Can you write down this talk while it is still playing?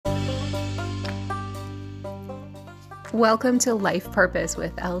Welcome to Life Purpose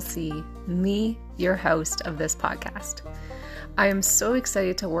with LC, me, your host of this podcast. I am so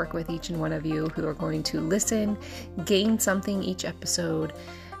excited to work with each and one of you who are going to listen, gain something each episode,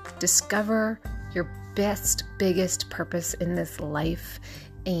 discover your best, biggest purpose in this life,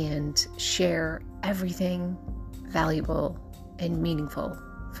 and share everything valuable and meaningful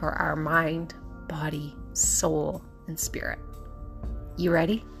for our mind, body, soul, and spirit. You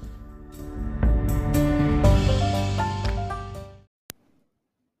ready?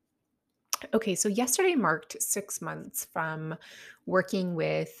 Okay, so yesterday marked 6 months from working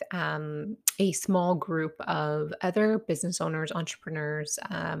with a small group of other business owners, entrepreneurs,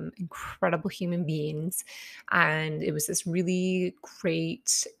 incredible human beings. And it was this really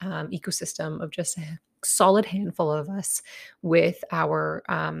great ecosystem of just a solid handful of us with our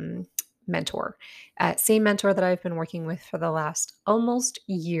mentor. Same mentor that I've been working with for the last almost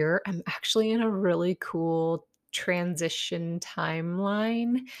year. I'm actually in a really cool transition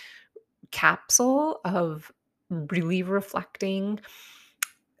timeline capsule of really reflecting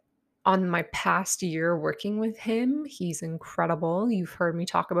on my past year working with him. He's incredible. You've heard me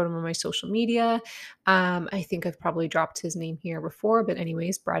talk about him on my social media. I think I've probably dropped his name here before, but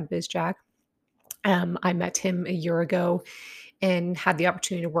anyways, Brad Bizjack. I met him a year ago and had the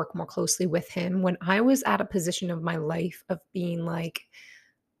opportunity to work more closely with him when I was at a position of my life of being like,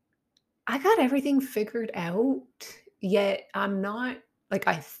 I got everything figured out, yet I'm not like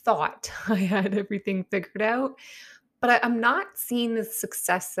I thought I had everything figured out, but I'm not seeing the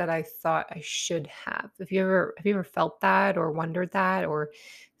success that I thought I should have. Have you ever felt that or wondered that or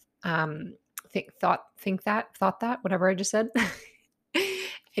um thought that, whatever I just said?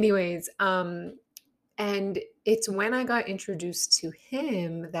 Anyways, and it's when I got introduced to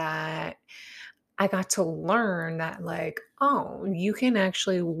him that I got to learn that, like, oh, you can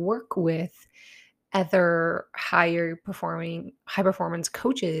actually work with other high performance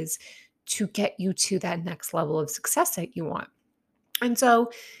coaches to get you to that next level of success that you want. And so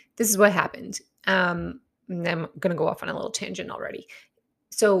this is what happened. And I'm going to go off on a little tangent already.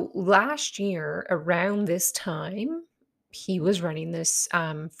 So last year, around this time, he was running this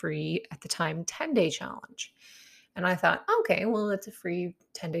free at the time 10-day challenge. And I thought, okay, well, it's a free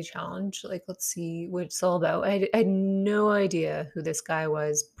 10-day challenge. Like, let's see what it's all about. I had no idea who this guy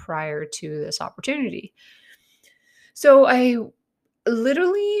was prior to this opportunity. So I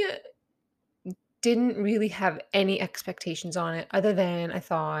literally didn't really have any expectations on it other than I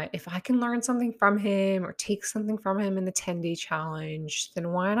thought if I can learn something from him or take something from him in the 10-day challenge,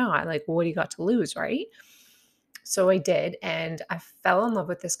 then why not? Like, what do you got to lose, right? So I did. And I fell in love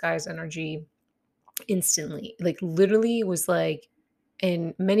with this guy's energy instantly. Like, literally was like,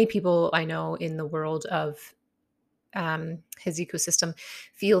 and many people I know in the world of his ecosystem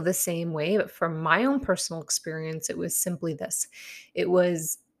feel the same way. But from my own personal experience, it was simply this. It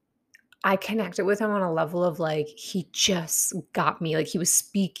was I connected with him on a level of like, he just got me. Like, he was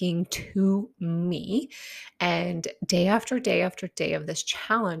speaking to me. And day after day after day of this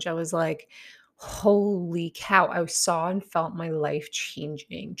challenge, I was like, holy cow. I saw and felt my life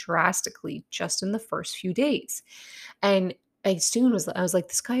changing drastically just in the first few days. And I was like,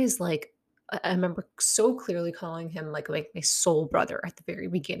 this guy is like, I remember so clearly calling him like my soul brother at the very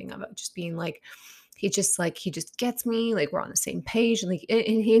beginning of it, just being like, he just gets me, like, we're on the same page, and, like,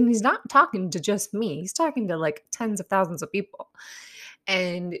 and he's not talking to just me, he's talking to, like, tens of thousands of people.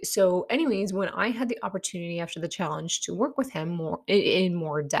 And so anyways, when I had the opportunity after the challenge to work with him more in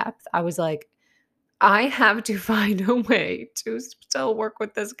more depth, I was like, I have to find a way to still work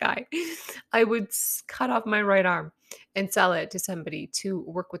with this guy. I would cut off my right arm and sell it to somebody to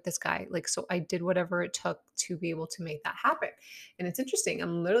work with this guy. Like, so I did whatever it took to be able to make that happen. And it's interesting.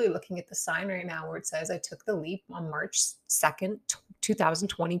 I'm literally looking at the sign right now where it says I took the leap on March 2nd,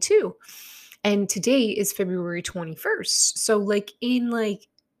 2022. And today is February 21st. So like in a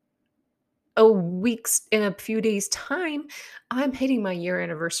few days time, I'm hitting my year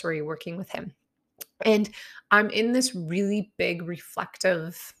anniversary working with him. And I'm in this really big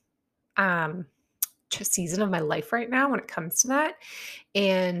reflective um season of my life right now when it comes to that.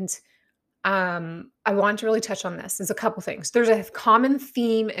 And I want to really touch on this. There's a couple things. There's a common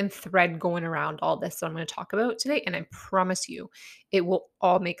theme and thread going around all this that I'm going to talk about today, and I promise you it will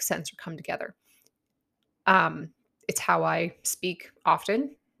all make sense or come together. Um, it's how I speak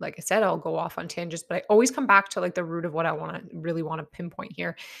often. Like I said, I'll go off on tangents, but I always come back to like the root of what I really want to pinpoint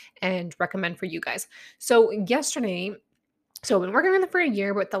here and recommend for you guys. So I've been working with them for a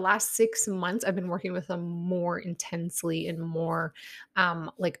year, but the last 6 months I've been working with them more intensely and more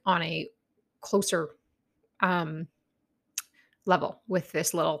like on a closer um level with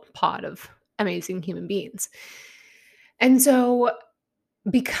this little pod of amazing human beings. And so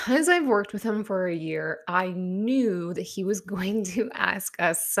because I've worked with him for a year, I knew that he was going to ask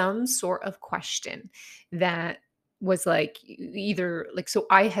us some sort of question that was like either like, so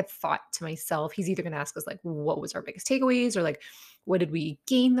I had thought to myself, he's either going to ask us like, what was our biggest takeaways, or like, what did we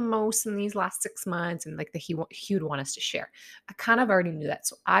gain the most in these last 6 months, and like that he would want us to share. I kind of already knew that,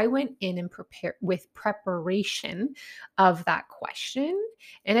 so I went in and prepared with preparation of that question,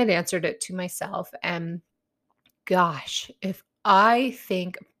 and I'd answered it to myself. And gosh, if I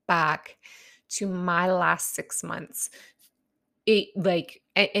think back to my last 6 months, it like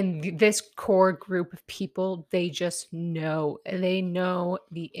and this core group of people, they just know. They know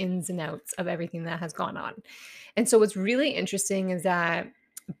the ins and outs of everything that has gone on. And so what's really interesting is that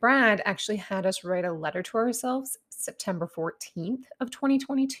Brad actually had us write a letter to ourselves September 14th of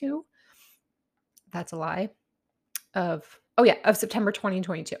 2022. That's a lie. Of September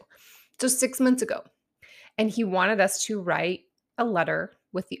 2022. So 6 months ago. And he wanted us to write a letter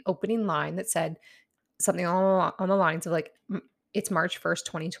with the opening line that said something on the lines of like, it's March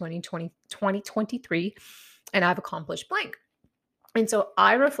 1st, 2023, and I've accomplished blank. And so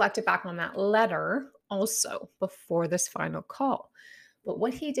I reflected back on that letter also before this final call. But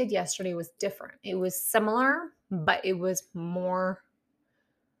what he did yesterday was different. It was similar, but it was more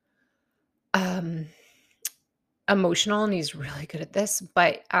um emotional, and he's really good at this.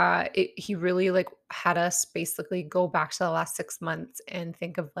 But he really like had us basically go back to the last 6 months and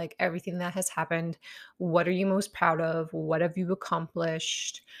think of like everything that has happened. What are you most proud of? What have you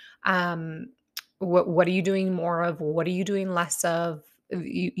accomplished? um what are you doing more of? What are you doing less of?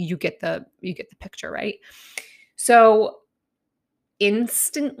 You get the picture, right? So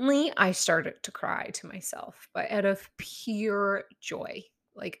instantly, I started to cry to myself, but out of pure joy,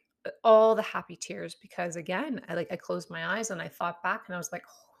 like, all the happy tears, because again, I closed my eyes and I thought back and I was like,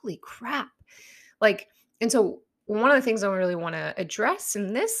 "Holy crap." Like, and so one of the things I really wanna address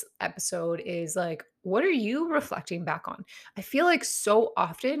in this episode is, like, what are you reflecting back on? I feel like so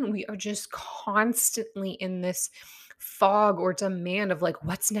often we are just constantly in this fog or demand of, like,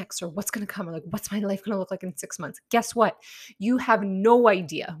 what's next or what's gonna come, or, like, what's my life gonna look like in 6 months? Guess what? You have no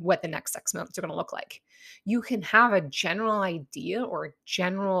idea what the next 6 months are gonna look like. You can have a general idea or a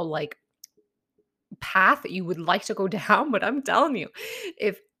general, like, path that you would like to go down, but I'm telling you,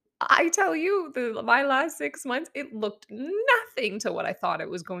 if I tell you my last 6 months, it looked nothing to what I thought it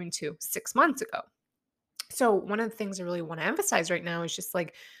was going to 6 months ago. So, one of the things I really wanna emphasize right now is just,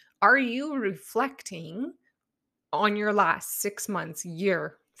 like, are you reflecting on your last 6 months,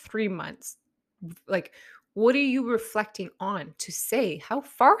 year, 3 months? Like, what are you reflecting on to say, how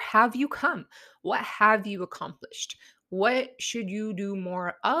far have you come? What have you accomplished? What should you do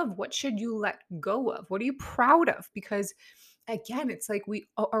more of? What should you let go of? What are you proud of? Because again, it's like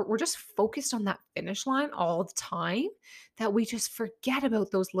we're just focused on that finish line all the time, that we just forget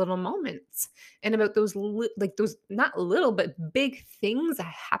about those little moments, and about those like those not little but big things that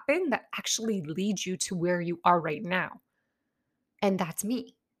happen that actually lead you to where you are right now. And that's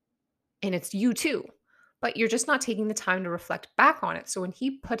me, and it's you too. But you're just not taking the time to reflect back on it. So when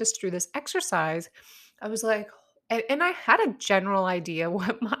he put us through this exercise, I was like, and I had a general idea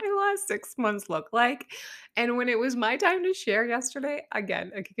what my last 6 months looked like. And when it was my time to share yesterday,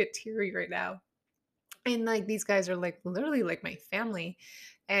 again, I could get teary right now. And like these guys are like literally like my family,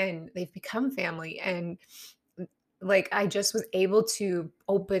 and they've become family. And like I just was able to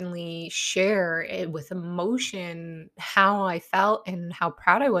openly share it with emotion how I felt and how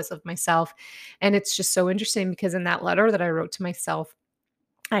proud I was of myself. And it's just so interesting because in that letter that I wrote to myself,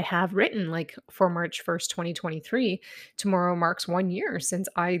 I have written like for March 1st, 2023, tomorrow marks 1 year since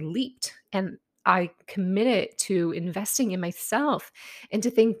I leaped, and I committed to investing in myself. And to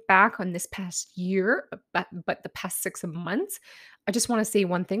think back on this past year, but the past 6 months, I just want to say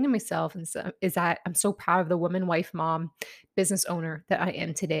one thing to myself, and so, is that I'm so proud of the woman, wife, mom, business owner that I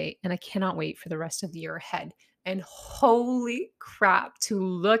am today. And I cannot wait for the rest of the year ahead. And holy crap, to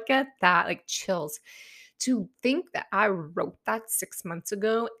look at that, like chills, to think that I wrote that 6 months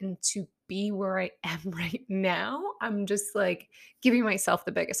ago and to be where I am right now, I'm just, like, giving myself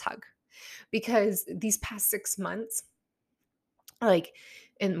the biggest hug, because these past 6 months, like,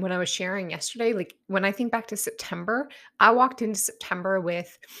 and when I was sharing yesterday, like, when I think back to September, I walked into September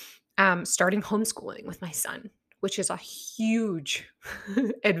with, starting homeschooling with my son, which is a huge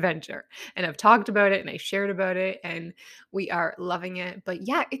adventure, and I've talked about it and I shared about it, and we are loving it. But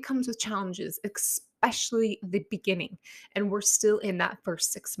yeah, it comes with challenges, especially the beginning, and we're still in that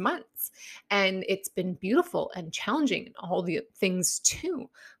first 6 months, and it's been beautiful and challenging and all the things too.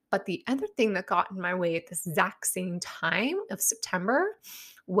 But the other thing that got in my way at this exact same time of September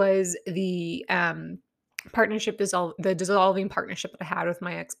was the the dissolving partnership that I had with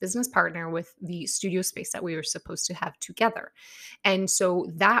my ex-business partner with the studio space that we were supposed to have together. And so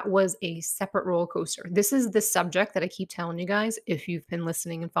that was a separate roller coaster. This is the subject that I keep telling you guys, if you've been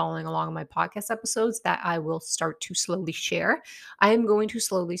listening and following along on my podcast episodes, that I will start to slowly share. I am going to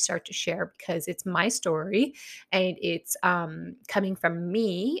slowly start to share because it's my story and it's coming from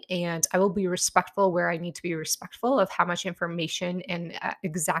me, and I will be respectful where I need to be respectful of how much information and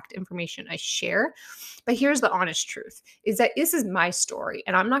exact information I share. But here's the honest truth is that this is my story,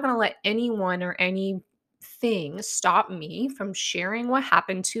 and I'm not going to let anyone or anything stop me from sharing what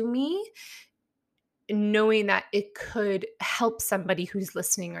happened to me, knowing that it could help somebody who's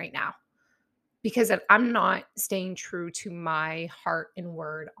listening right now. Because if I'm not staying true to my heart and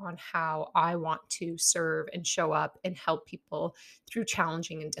word on how I want to serve and show up and help people through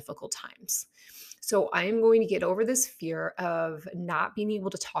challenging and difficult times. So I am going to get over this fear of not being able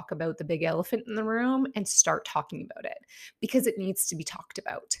to talk about the big elephant in the room and start talking about it because it needs to be talked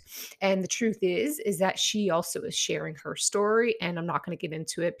about. And the truth is that she also is sharing her story, and I'm not going to get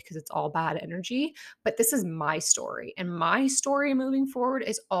into it because it's all bad energy, but this is my story, and my story moving forward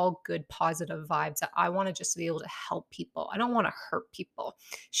is all good positive vibes that I want to just be able to help people. I don't want to hurt people.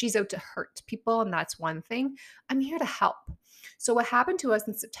 She's out to hurt people, and that's one thing. I'm here to help. So what happened to us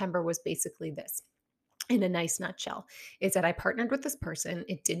in September was basically this, in a nice nutshell, is that I partnered with this person.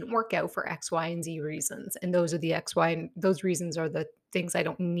 It didn't work out for X, Y, and Z reasons. And those are the X, Y, and those reasons are the things I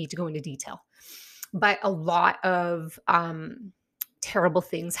don't need to go into detail. But a lot of terrible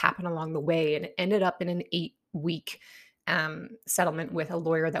things happened along the way, and it ended up in an 8-week settlement with a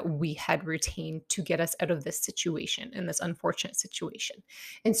lawyer that we had retained to get us out of this situation and this unfortunate situation.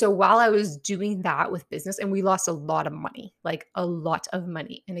 And so while I was doing that with business, and we lost a lot of money, like a lot of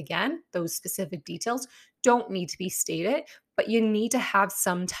money. And again, those specific details don't need to be stated, but you need to have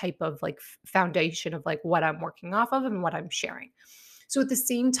some type of like foundation of like what I'm working off of and what I'm sharing. So at the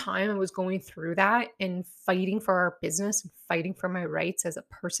same time, I was going through that and fighting for our business and fighting for my rights as a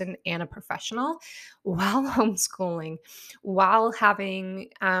person and a professional while homeschooling, while having,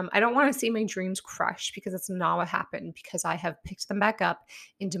 I don't want to say my dreams crushed because that's not what happened, because I have picked them back up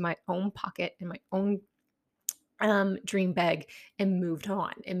into my own pocket and my own dream bag and moved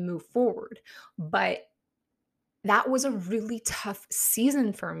on and moved forward. But that was a really tough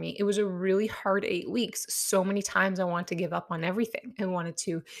season for me. It was a really hard 8 weeks. So many times I wanted to give up on everything. I wanted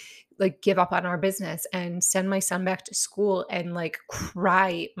to like give up on our business and send my son back to school and like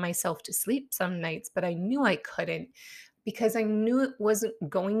cry myself to sleep some nights, but I knew I couldn't because I knew it wasn't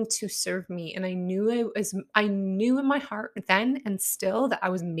going to serve me, and I knew in my heart then and still that I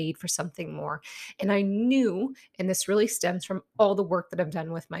was made for something more. And I knew, and this really stems from all the work that I've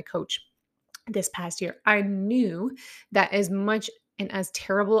done with my coach this past year. I knew that as much and as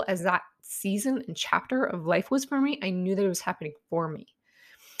terrible as that season and chapter of life was for me, I knew that it was happening for me.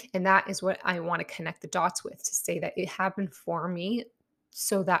 And that is what I want to connect the dots with, to say that it happened for me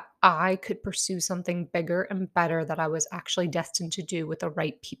so that I could pursue something bigger and better that I was actually destined to do with the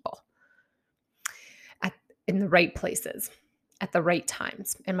right people at, in the right places at the right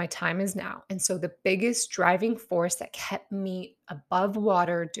times. And my time is now. And so the biggest driving force that kept me above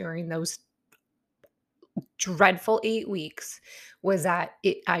water during those dreadful 8 weeks was that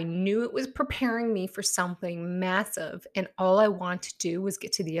I knew it was preparing me for something massive, and all I wanted to do was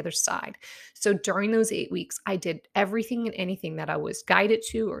get to the other side. So during those 8 weeks, I did everything and anything that I was guided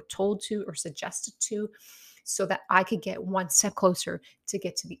to or told to or suggested to so that I could get one step closer to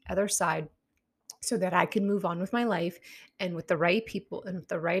get to the other side, so that I could move on with my life and with the right people and with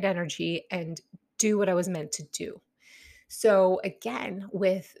the right energy and do what I was meant to do. So again,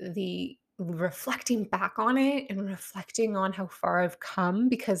 with the reflecting back on it and reflecting on how far I've come,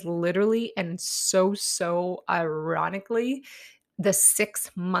 because literally and so ironically, the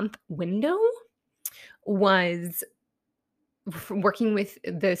 6-month window was working with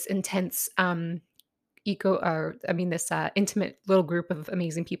this intense this intimate little group of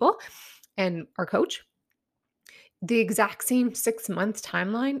amazing people and our coach. The exact same 6-month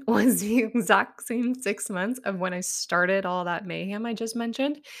timeline was the exact same 6 months of when I started all that mayhem I just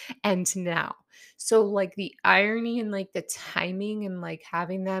mentioned, and to now. So, like, the irony and, like, the timing and, like,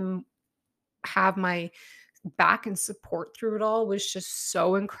 having them have my back and support through it all was just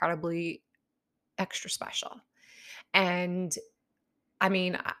so incredibly extra special. And, I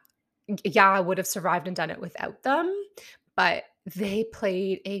mean, yeah, I would have survived and done it without them, but they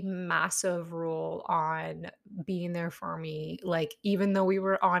played a massive role on being there for me. Like, even though we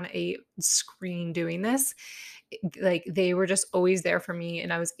were on a screen doing this, like, they were just always there for me,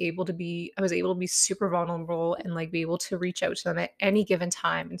 and I was able to be super vulnerable and, like, be able to reach out to them at any given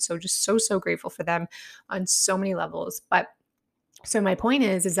time, and so just so, so grateful for them on so many levels. But so my point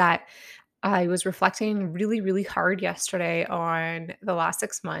is that I was reflecting really, really hard yesterday on the last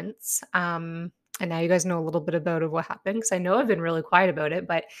 6 months, and now you guys know a little bit about of what happened, because I know I've been really quiet about it,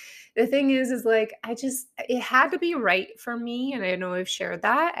 but the thing is, like, I just it had to be right for me, and I know I've shared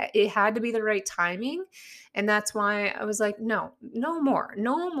that. It had to be the right timing, and that's why I was like, "No, no more.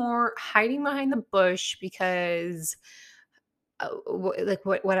 No more hiding behind the bush because,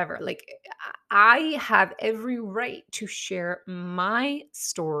 whatever, like, I have every right to share my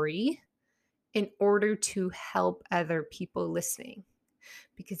story in order to help other people listening.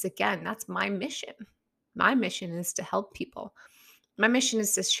 Because again, that's my mission. My mission is to help people. My mission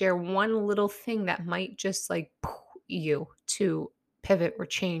is to share one little thing that might just like you to pivot or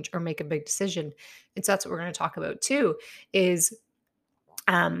change or make a big decision. And so that's what we're going to talk about too is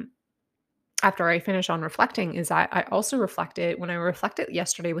um after I finish on reflecting is I also reflected when I reflected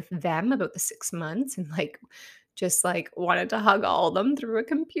yesterday with them about the 6 months and like just like wanted to hug all of them through a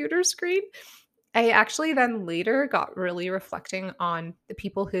computer screen. I actually then later got really reflecting on the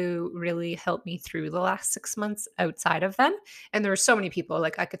people who really helped me through the last 6 months outside of them, and there were so many people,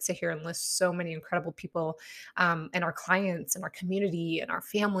 like, I could sit here and list so many incredible people, and our clients and our community and our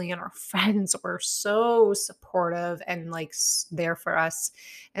family and our friends were so supportive and, like, there for us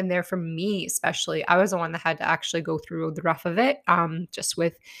and there for me especially. I was the one that had to actually go through the rough of it, just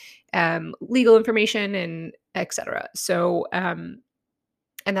with, legal information and etcetera. So,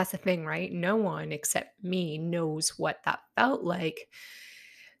 and that's the thing, right? No one except me knows what that felt like.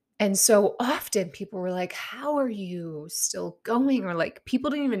 And so often people were like, "How are you still going?" Or like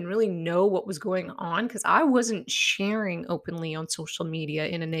people didn't even really know what was going on because I wasn't sharing openly on social media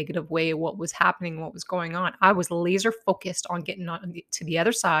in a negative way what was happening, what was going on. I was laser focused on getting to the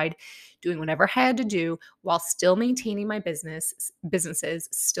other side, doing whatever I had to do while still maintaining my businesses,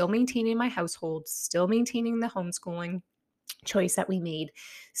 still maintaining my household, still maintaining the homeschooling choice that we made,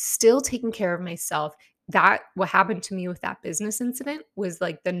 still taking care of myself. That what happened to me with that business incident was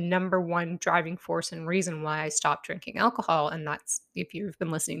like the number one driving force and reason why I stopped drinking alcohol. And that's if you've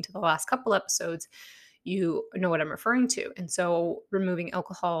been listening to the last couple episodes, you know what I'm referring to. And so removing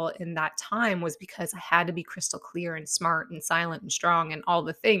alcohol in that time was because I had to be crystal clear and smart and silent and strong and all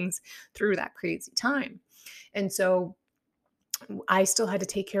the things through that crazy time. And so I still had to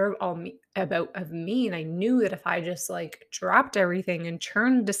take care of all me about of me, and I knew that if I just, like, dropped everything and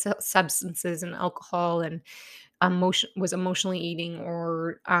turned to substances and alcohol and emotionally eating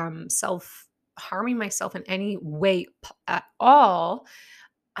or, self-harming myself in any way at all,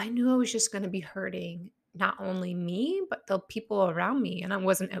 I knew I was just gonna be hurting not only me, but the people around me, and I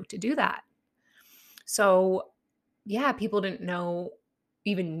wasn't out to do that. So yeah, people didn't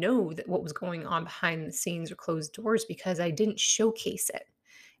even know that what was going on behind the scenes or closed doors because I didn't showcase it,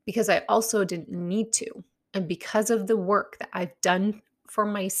 because I also didn't need to. And because of the work that I've done for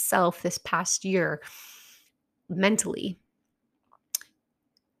myself this past year mentally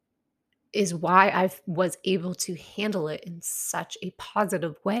is why I was able to handle it in such a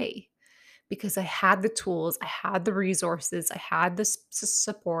positive way because I had the tools, I had the resources, I had the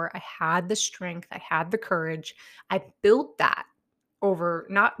support, I had the strength, I had the courage. I built that over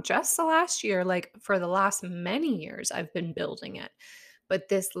not just the last year, like for the last many years, I've been building it. But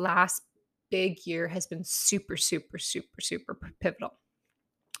this last big year has been super, super, super, super pivotal.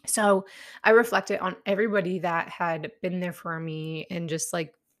 So I reflected on everybody that had been there for me and just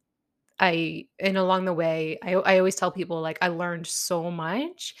like and along the way, I always tell people, like, I learned so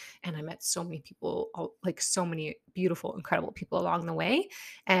much, and I met so many people, like, so many beautiful, incredible people along the way,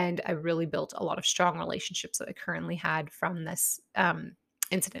 and I really built a lot of strong relationships that I currently had from this,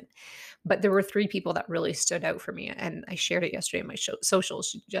 incident. But there were 3 people that really stood out for me, and I shared it yesterday in my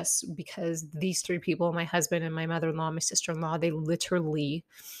socials just because these 3 people, my husband and my mother-in-law, my sister-in-law, they literally,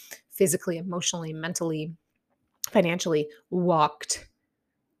 physically, emotionally, mentally, financially walked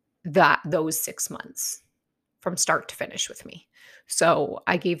those 6 months from start to finish with me. So,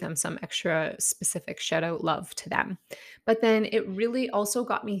 I gave them some extra specific shout out love to them. But then it really also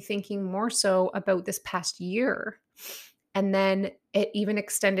got me thinking more so about this past year. And then it even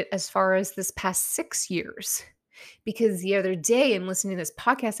extended as far as this past 6 years. Because the other day I'm listening to this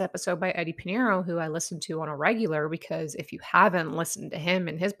podcast episode by Eddie Pinero, who I listen to on a regular, because if you haven't listened to him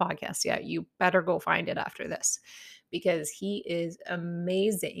and his podcast yet, you better go find it after this because he is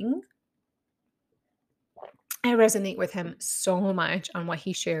amazing. I resonate with him so much on what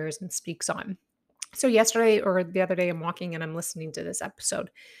he shares and speaks on. So yesterday or the other day, I'm walking and I'm listening to this episode,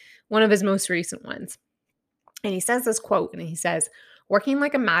 one of his most recent ones. And he says this quote, and he says, working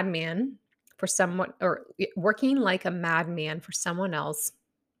like a madman for someone, or working like a madman for someone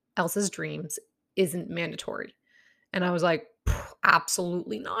else's dreams isn't mandatory. And I was like,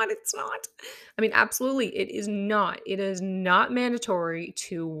 absolutely not. It's not. I mean, absolutely, it is not. It is not mandatory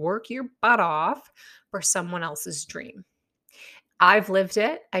to work your butt off for someone else's dream. I've lived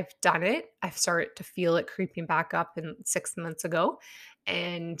it. I've done it. I've started to feel it creeping back up in 6 months ago.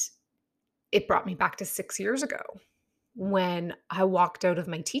 And it brought me back to 6 years ago when I walked out of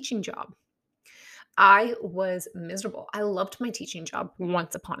my teaching job. I was miserable. I loved my teaching job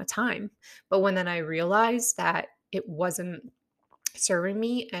once upon a time. But when then I realized that it wasn't serving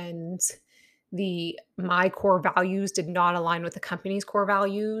me and the my core values did not align with the company's core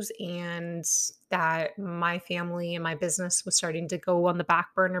values, and that my family and my business was starting to go on the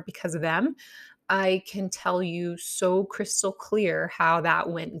back burner because of them, I can tell you so crystal clear how that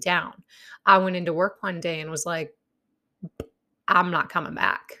went down. I went into work one day and was like, I'm not coming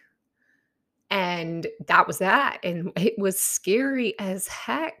back. And that was that. And it was scary as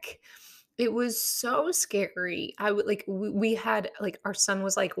heck. It was so scary. I would like we had like our son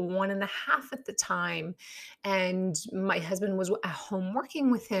was like 1.5 at the time, and my husband was at home working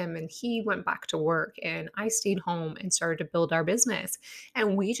with him, and he went back to work, and I stayed home and started to build our business.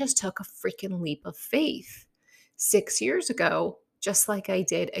 And we just took a freaking leap of faith 6 years ago, just like I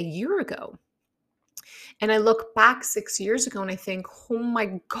did a year ago. And I look back 6 years ago and I think, oh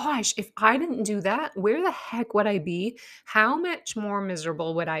my gosh, if I didn't do that, where the heck would I be? How much more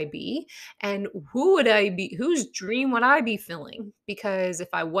miserable would I be? And who would I be? Whose dream would I be filling? Because if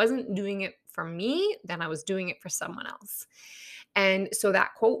I wasn't doing it for me, then I was doing it for someone else. And so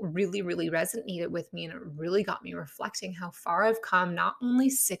that quote really, really resonated with me. And it really got me reflecting how far I've come, not only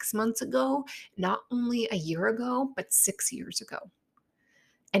 6 months ago, not only a year ago, but 6 years ago,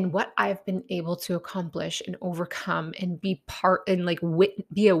 and what I've been able to accomplish and overcome and be part and like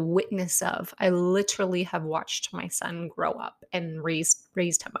be a witness of. I literally have watched my son grow up and raised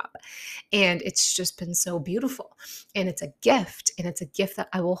him up. And it's just been so beautiful. And it's a gift. And it's a gift that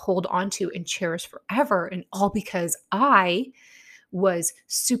I will hold on to and cherish forever. And all because I was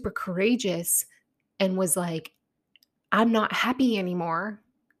super courageous and was like, I'm not happy anymore.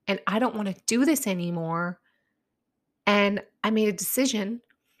 And I don't want to do this anymore. And I made a decision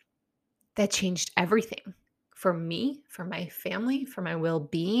that changed everything for me, for my family, for my well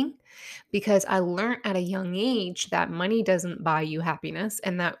being, because I learned at a young age that money doesn't buy you happiness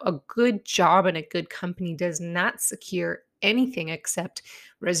and that a good job and a good company does not secure anything except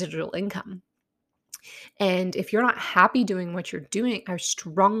residual income. And if you're not happy doing what you're doing, I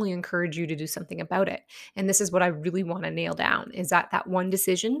strongly encourage you to do something about it. And this is what I really want to nail down is that one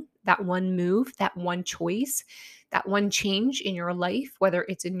decision, that one move, that one choice, that one change in your life, whether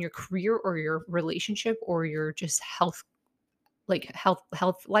it's in your career or your relationship or your just health, like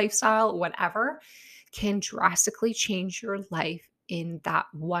health lifestyle, whatever, can drastically change your life in that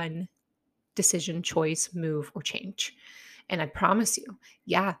one decision, choice, move, or change. And I promise you,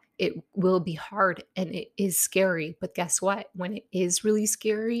 yeah, it will be hard and it is scary. But guess what? When it is really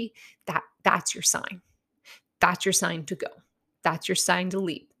scary, that's your sign. That's your sign to go. That's your sign to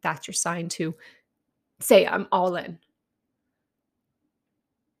leap. That's your sign to say, I'm all in.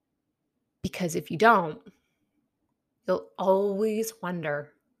 Because if you don't, you'll always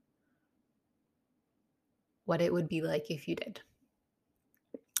wonder what it would be like if you did.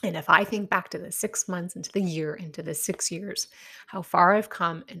 And if I think back to the 6 months, into the year, into the 6 years, how far I've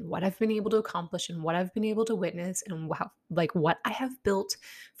come and what I've been able to accomplish and what I've been able to witness and like what I have built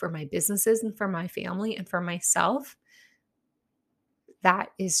for my businesses and for my family and for myself,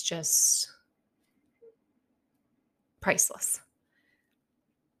 that is just priceless.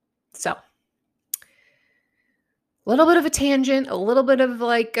 So, a little bit of a tangent, a little bit of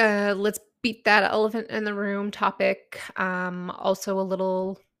like, let's beat that elephant in the room topic. Also a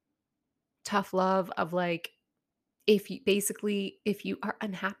little tough love of like, if you are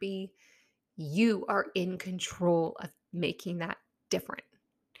unhappy, you are in control of making that different,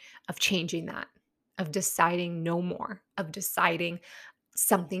 of changing that, of deciding no more, of deciding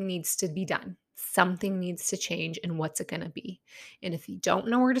something needs to be done, something needs to change, and what's it going to be. And if you don't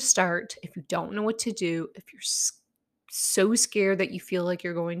know where to start, if you don't know what to do, if you're so scared that you feel like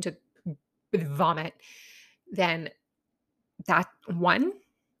you're going to vomit, then that one,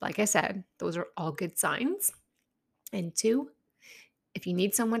 like I said, those are all good signs. And two, if you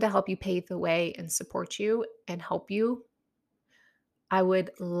need someone to help you pave the way and support you and help you, I would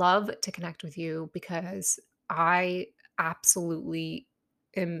love to connect with you because I absolutely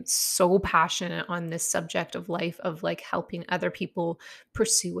am so passionate on this subject of life, of like helping other people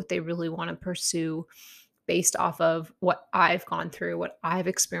pursue what they really want to pursue based off of what I've gone through, what I've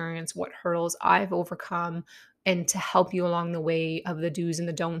experienced, what hurdles I've overcome, and to help you along the way of the do's and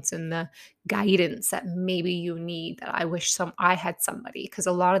the don'ts and the guidance that maybe you need, that I wish I had somebody, because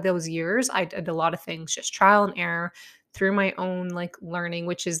a lot of those years I did a lot of things just trial and error through my own like learning,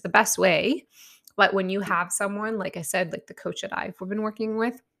 which is the best way. But when you have someone, like I said, like the coach that I've been working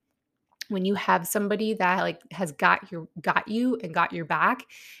with, when you have somebody that like has got you and got your back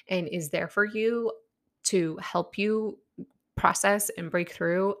and is there for you to help you process and break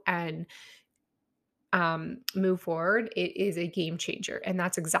through and move forward, it is a game changer. And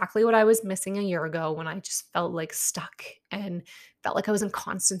that's exactly what I was missing a year ago, when I just felt like stuck and felt like I was in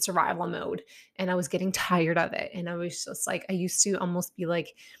constant survival mode and I was getting tired of it. And I was just like, I used to almost be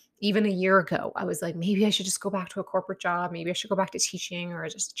like, even a year ago, I was like, maybe I should just go back to a corporate job. Maybe I should go back to teaching or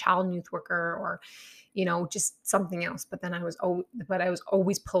just a child and youth worker, or, just something else. But then I was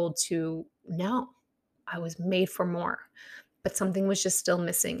always pulled to no, I was made for more, but something was just still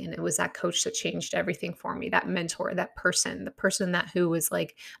missing, and it was that coach that changed everything for me, that mentor, that person, the person that who was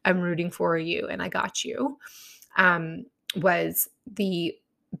like, "I'm rooting for you and I got you," um, was the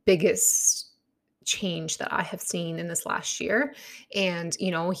biggest change that I have seen in this last year. And,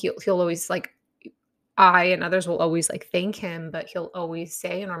 he'll always like, I and others will always like thank him, but he'll always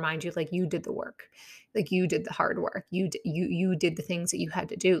say and remind you like, "You did the work. Like, you did the hard work. You did the things that you had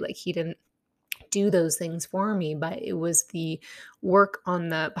to do." Like, he didn't do those things for me, but it was the work on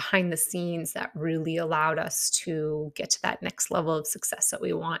the behind the scenes that really allowed us to get to that next level of success that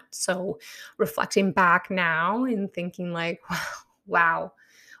we want. So reflecting back now and thinking like, wow,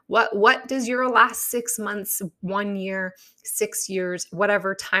 what does your last 6 months, 1 year, 6 years,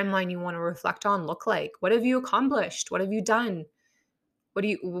 whatever timeline you want to reflect on look like? What have you accomplished? What have you done? What do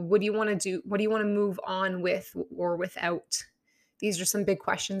you want to do? What do you want to move on with or without? These are some big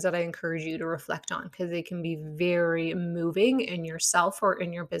questions that I encourage you to reflect on, because they can be very moving in yourself or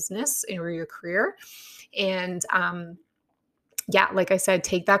in your business or your career. And yeah, like I said,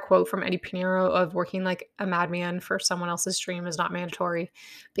 take that quote from Eddie Pinero of working like a madman for someone else's dream is not mandatory.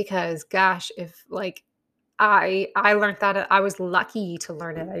 Because gosh, if like I learned that I was lucky to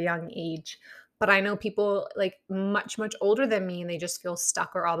learn at a young age. But I know people like much, much older than me, and they just feel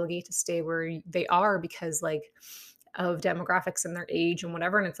stuck or obligated to stay where they are because like of demographics and their age and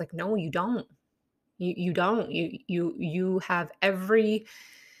whatever. And it's like, no, you don't. You don't. You have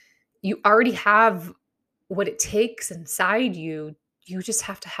you already have what it takes inside you. You just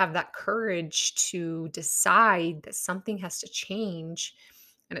have to have that courage to decide that something has to change.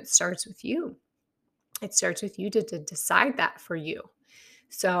 And it starts with you. It starts with you to decide that for you.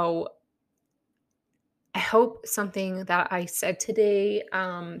 So I hope something that I said today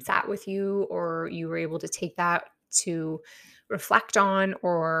sat with you, or you were able to take that to reflect on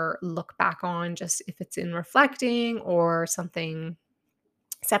or look back on, just if it's in reflecting or something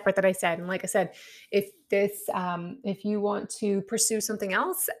separate that I said. And like I said, if you want to pursue something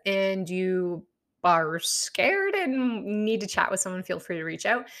else and you are scared and need to chat with someone, feel free to reach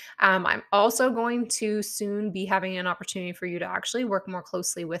out. I'm also going to soon be having an opportunity for you to actually work more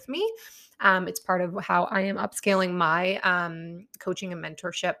closely with me. It's part of how I am upscaling my coaching and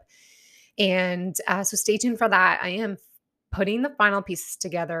mentorship. And so stay tuned for that. I am putting the final pieces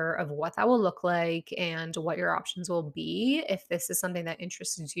together of what that will look like and what your options will be if this is something that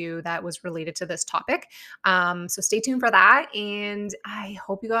interests you that was related to this topic. So stay tuned for that. And I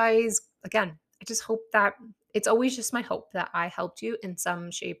hope you guys, again, I just hope that it's always just my hope that I helped you in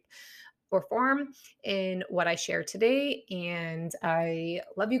some shape or form in what I shared today. And I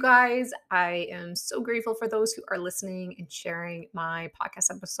love you guys. I am so grateful for those who are listening and sharing my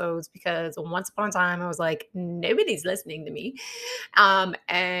podcast episodes, because once upon a time I was like, nobody's listening to me.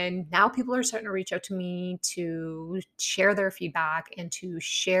 And now people are starting to reach out to me to share their feedback and to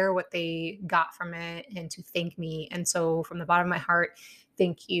share what they got from it and to thank me. And so, from the bottom of my heart,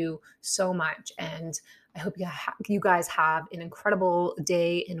 thank you so much. And I hope you guys have an incredible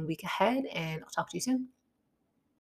day and week ahead, and I'll talk to you soon.